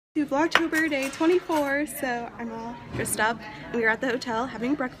To Vlogtober day 24, so I'm all dressed up and we are at the hotel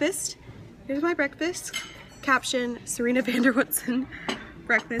having breakfast. Here's my breakfast. Caption, Serena Vanderwoodson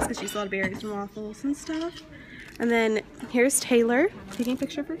breakfast, because she used a lot of berries and waffles and stuff. And then here's Taylor taking a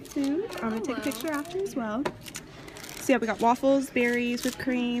picture of her food. I'm gonna take a picture after as well. So yeah, we got waffles, berries, whipped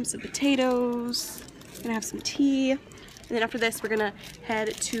cream, some potatoes. We're gonna have some tea. And then after this, we're gonna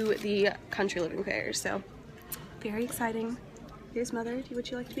head to the country living fair. So very exciting. Here's Mother.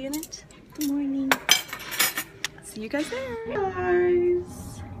 Would you like to be in it? Good morning. See you guys there.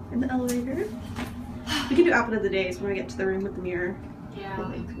 Guys, in the elevator. We can do outfit of the day, so when I get to the room with the mirror.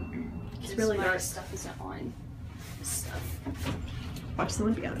 Yeah. It's really dark. Stuff isn't on. Stuff. Watch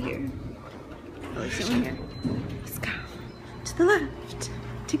someone be out here. Oh, there's someone here. Let's go. To the left.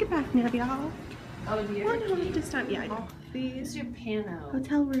 Take it back now, y'all. Oh, the Oh, no, this time. Yeah, I know. This is your piano.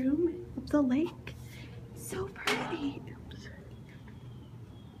 Hotel room up the lake. So pretty.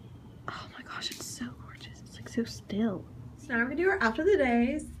 Oh my gosh, it's so gorgeous. It's like so still. So now we're gonna do our after the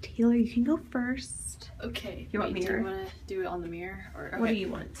days. Taylor, you can go first. Okay. You want Do mirror? you want to do it on the mirror? Or okay. What do you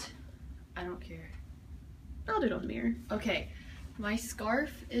want? I don't care. I'll do it on the mirror. Okay. My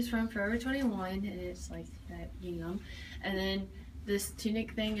scarf is from Forever 21 and it's like that gingham. And then this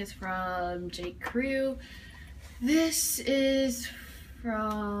tunic thing is from J. Crew. This is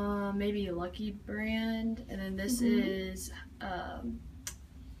from maybe Lucky brand. And then this is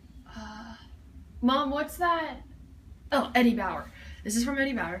Mom, what's that? Oh, Eddie Bauer. This is from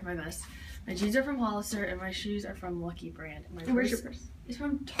Eddie Bauer, my best. My jeans are from Hollister, and my shoes are from Lucky brand. My Where's your purse? It's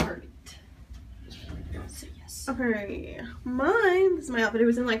from Target. So yes. Okay, mine. This is my outfit. It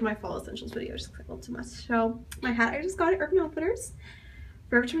was in like my fall essentials video, just a little too much. So my hat, I just got at Urban Outfitters.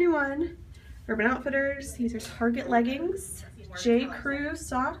 Forever 21, Urban Outfitters. These are Target leggings, J. Crew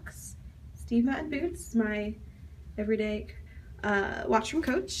socks, Steve Madden boots. My everyday watch from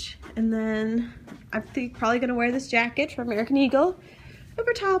Coach, and then I'm probably gonna wear this jacket from American Eagle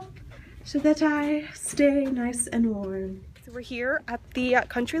over top so that I stay nice and warm. So we're here at the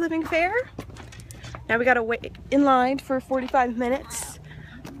country living fair. Now we gotta wait in line for 45 minutes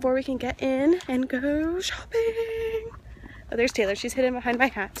before we can get in and go shopping. Oh, there's Taylor. She's hidden behind my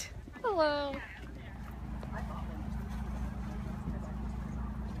hat. Hello.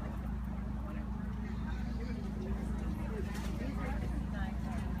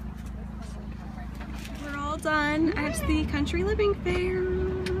 We're all done at the country living fair.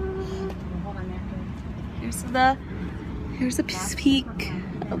 Here's a peek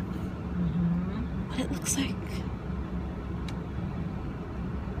of what it looks like.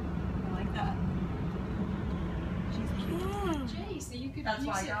 I like that. Jay, so you could That's use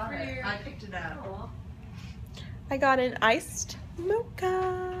why I it got for it. your... I picked it up. I got an iced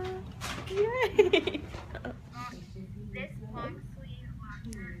mocha. Yay!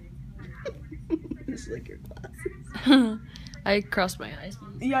 Just like your glasses. I crossed my eyes.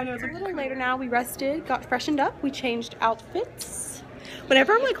 Yeah, I know. It's a little later now. We rested, got freshened up, we changed outfits.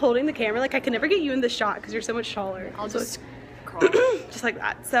 Whenever I'm like holding the camera, like I can never get you in the shot because you're so much taller. I'll So just crawl. just like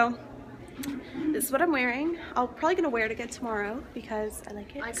that. So this is what I'm wearing. I'm probably gonna wear it again tomorrow because I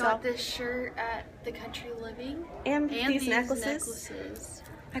like it. I got this shirt at the Country Living. and these necklaces. necklaces.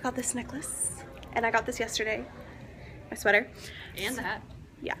 I got this necklace, and I got this yesterday. My sweater. And that.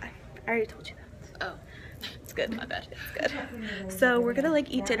 Yeah, I already told you that. Oh. It's good. My bad. It's good. So we're gonna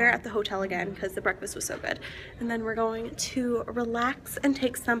like eat dinner at the hotel again because the breakfast was so good, and then we're going to relax and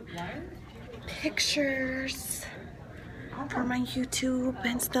take some pictures for my YouTube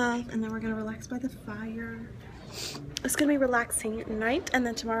and stuff, and then we're gonna relax by the fire. It's gonna be a relaxing night, and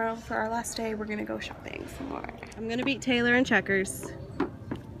then tomorrow for our last day we're gonna go shopping some more. I'm gonna beat Taylor in checkers.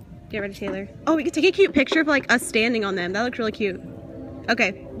 Get ready, Taylor. Oh, we could take a cute picture of like us standing on them. That looks really cute.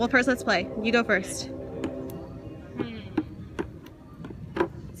 Okay, well first let's play. You go first.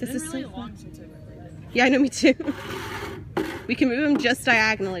 This is really so long fun. since I played it. Yeah, I know, me too. We can move them just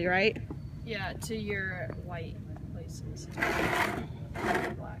diagonally, right? Yeah, to your white places.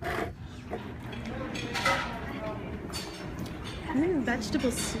 Black.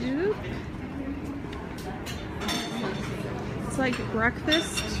 Vegetable soup. It's like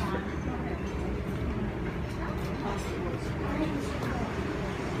breakfast